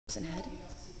And head.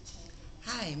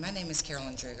 Hi, my name is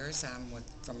Carolyn Driggers.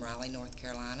 from Raleigh, North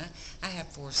Carolina. I have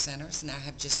 4 centers, and I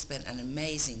have just spent an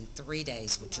amazing 3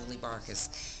 days with Julie Bartkus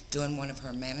doing one of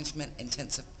her management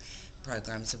intensive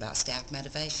programs about staff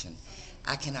motivation.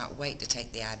 I cannot wait to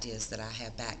take the ideas that I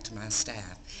have back to my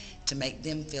staff to make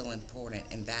them feel important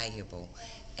and valuable.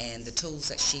 And the tools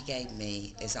that she gave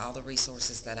me is all the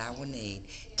resources that I will need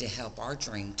to help our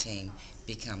dream team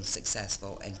become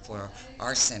successful and for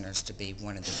our centers to be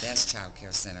one of the best child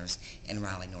care centers in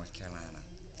Raleigh, North Carolina.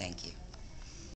 Thank you.